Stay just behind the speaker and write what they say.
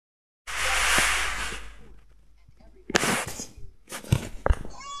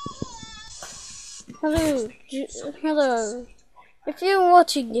Hello. If you're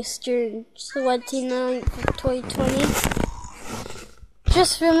watching this June 29th of 2020,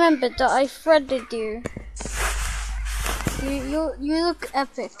 just remember that I threaded you. You look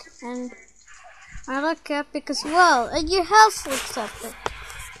epic, and I look epic as well, and your house looks epic.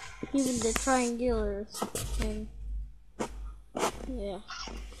 Even the triangular thing. Yeah.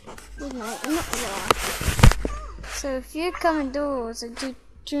 Not wrong. So if you come indoors and do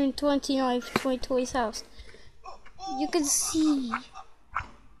June 29th, 2020's house, you can see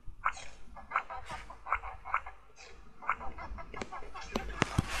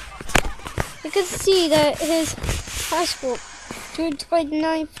that his house June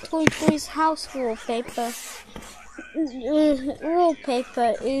 29th, 2020's house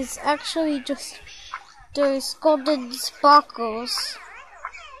wallpaper is actually just those golden sparkles.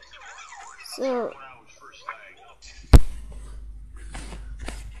 So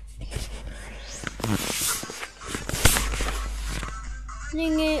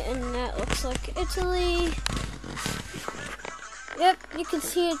it, and that looks like Italy. Yep, you can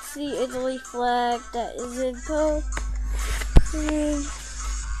see it's the Italy flag that is in both.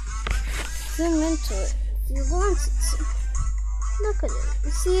 Zoom into it if you want to. Look at it,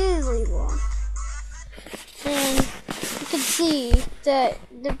 it's the Italy one. And you can see that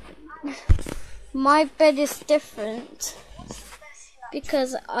my bed is different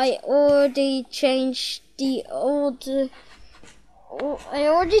because I already changed the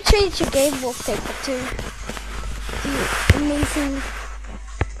game wallpaper to the amazing.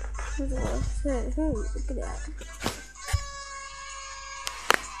 Look at that.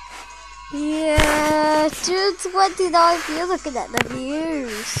 Yeah, June 29th, you're looking at the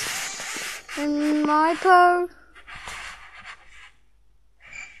views. And my po.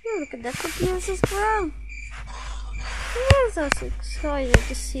 You're looking at the views as well. Yes, I was excited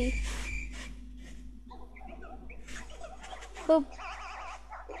to see. Oh.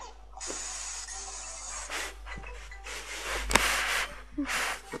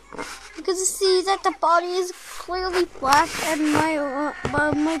 You can see that the body is clearly black and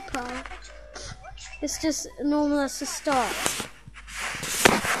my part. It's just normal as a start.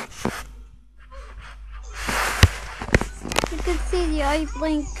 You can see the eye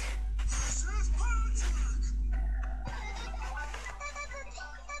blink.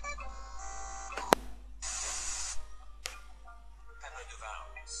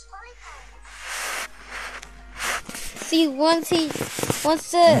 See, once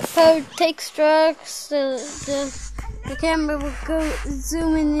the Poe takes drugs, the camera will go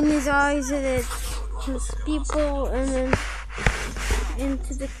zooming in his eyes, and it just people, and then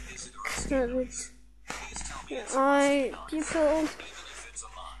into the eye people.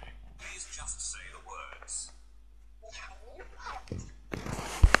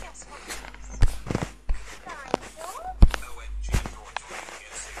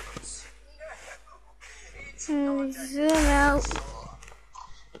 And zoom out,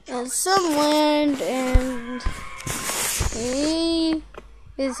 and some land, and he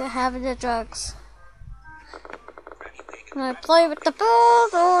is having the drugs. And I play with the ball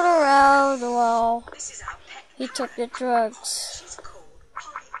all around the wall. He took the drugs.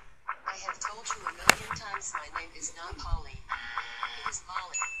 I have told you a million times my name is not Polly. It is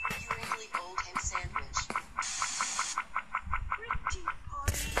Molly. You really old ham sandwich.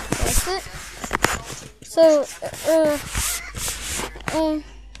 That's it. So,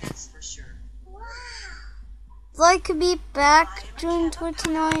 That's for sure. like to be back June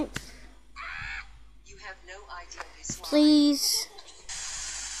 29th. You have no idea this one. Please.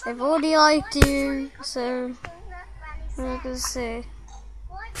 I've already liked you, so what am I gonna say?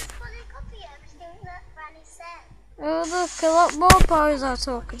 Oh look, a lot more pros are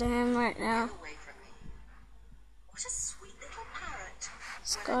talking to him right now. Away from me. What a sweet little parrot.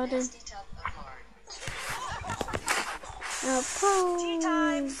 Scotty. Nasty tub of lard. Now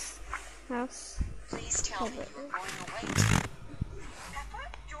pose. House. Please tell me you're going away.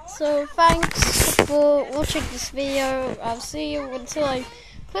 So thanks for watching this video. I'll see you until I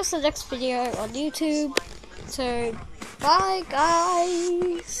post the next video on YouTube. So bye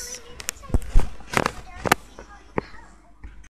guys.